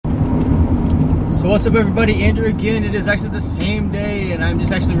So what's up, everybody? Andrew again. It is actually the same day, and I'm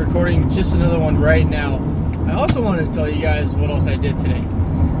just actually recording just another one right now. I also wanted to tell you guys what else I did today.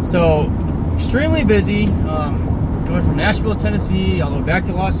 So, extremely busy, going from Nashville, Tennessee, all the way back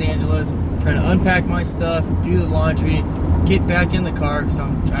to Los Angeles, trying to unpack my stuff, do the laundry, get back in the car,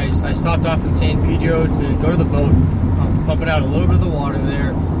 because I stopped off in San Pedro to go to the boat, pumping out a little bit of the water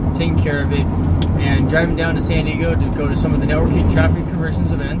there, taking care of it, and driving down to San Diego to go to some of the networking traffic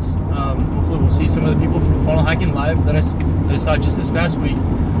conversions events. Hopefully we'll see some of the people from Funnel Hacking Live that I saw just this past week.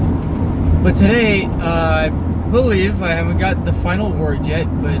 But today, I believe, I haven't got the final word yet,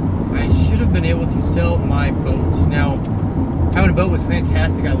 but I should have been able to sell my boat. Now, having a boat was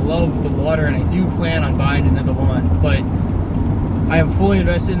fantastic. I love the water, and I do plan on buying another one, but I am fully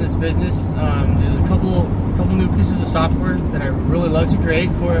invested in this business. There's a couple new pieces of software that I really love to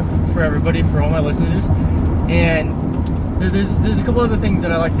create for everybody, for all my listeners, and there's a couple other things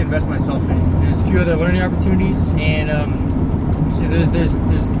that I like to invest myself in. There's a few other learning opportunities, and so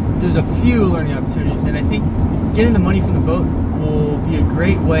there's a few learning opportunities, and I think getting the money from the boat will be a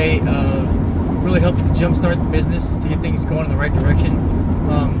great way of really helping to jumpstart the business to get things going in the right direction.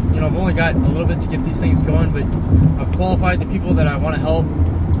 I've only got a little bit to get these things going, but I've qualified the people that I want to help.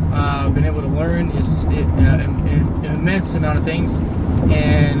 I've been able to learn an immense amount of things,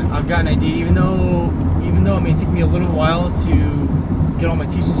 and I've got an idea. Even though it may take me a little while to get all my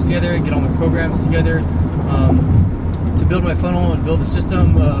teachings together, get all my programs together, to build my funnel and build a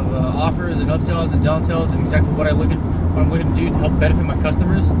system of offers and upsells and downsells and exactly what I'm looking to do to help benefit my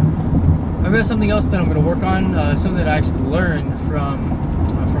customers. I've got something else that I'm going to work on, something that I actually learned from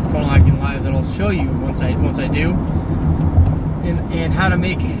Funnel Hacking Live that I'll show you once I do, and how to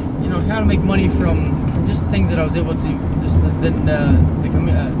make money from just things that I was able to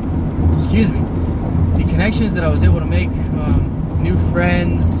the connections that I was able to make, new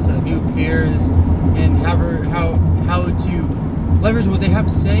friends, new peers, and how to leverage what they have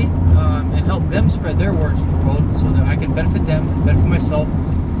to say and help them spread their word to the world so that I can benefit them and benefit myself.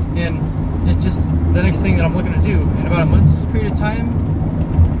 And it's just the next thing that I'm looking to do in about a month's period of time,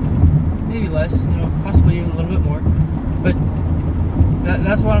 maybe less, possibly even a little bit more. But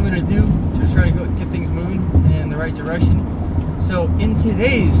that's what I'm going to do to try to get things moving in the right direction. So in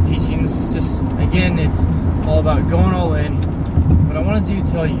today's teachings, it's all about going all in. But I wanted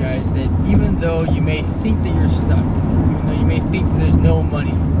to tell you guys that even though you may think that you're stuck, even though you may think that there's no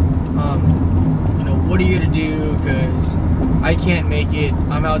money, what are you going to do? Because I can't make it.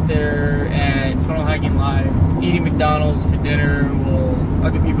 I'm out there at Funnel Hacking Live eating McDonald's for dinner while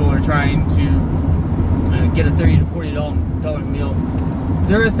other people are trying to get a $30 to $40 meal.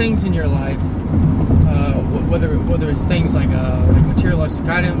 There are things in your life, whether it's things like materialistic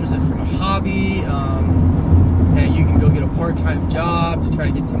items from a hobby, and you can go get a part-time job to try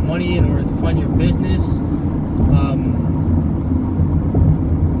to get some money in order to fund your business.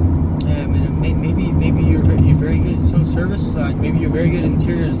 Maybe you're very good at some service. Maybe you're very good at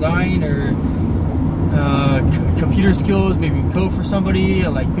interior design or computer skills. Maybe you code for somebody,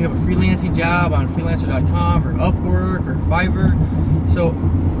 like pick up a freelancing job on freelancer.com or Upwork or Fiverr. So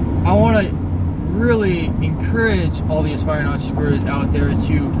I want to really encourage all the aspiring entrepreneurs out there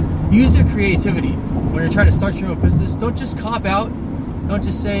to use their creativity when you're trying to start your own business. Don't just cop out. Don't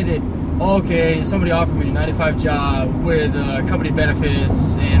just say that, okay, somebody offered me a 9-to-5 job with company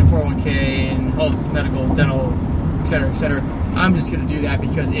benefits and 401k and health, medical, dental, etc. I'm just going to do that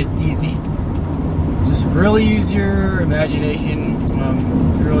because it's easy. Just really use your imagination.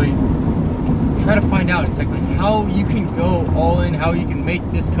 Really try to find out exactly how you can go all in, how you can make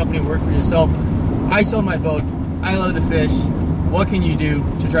this company work for yourself. I sold my boat. I love to fish. What can you do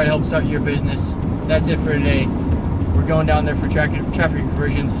to try to help start your business? That's it for today. We're going down there for traffic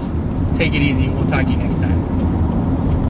conversions. Take it easy. We'll talk to you next time.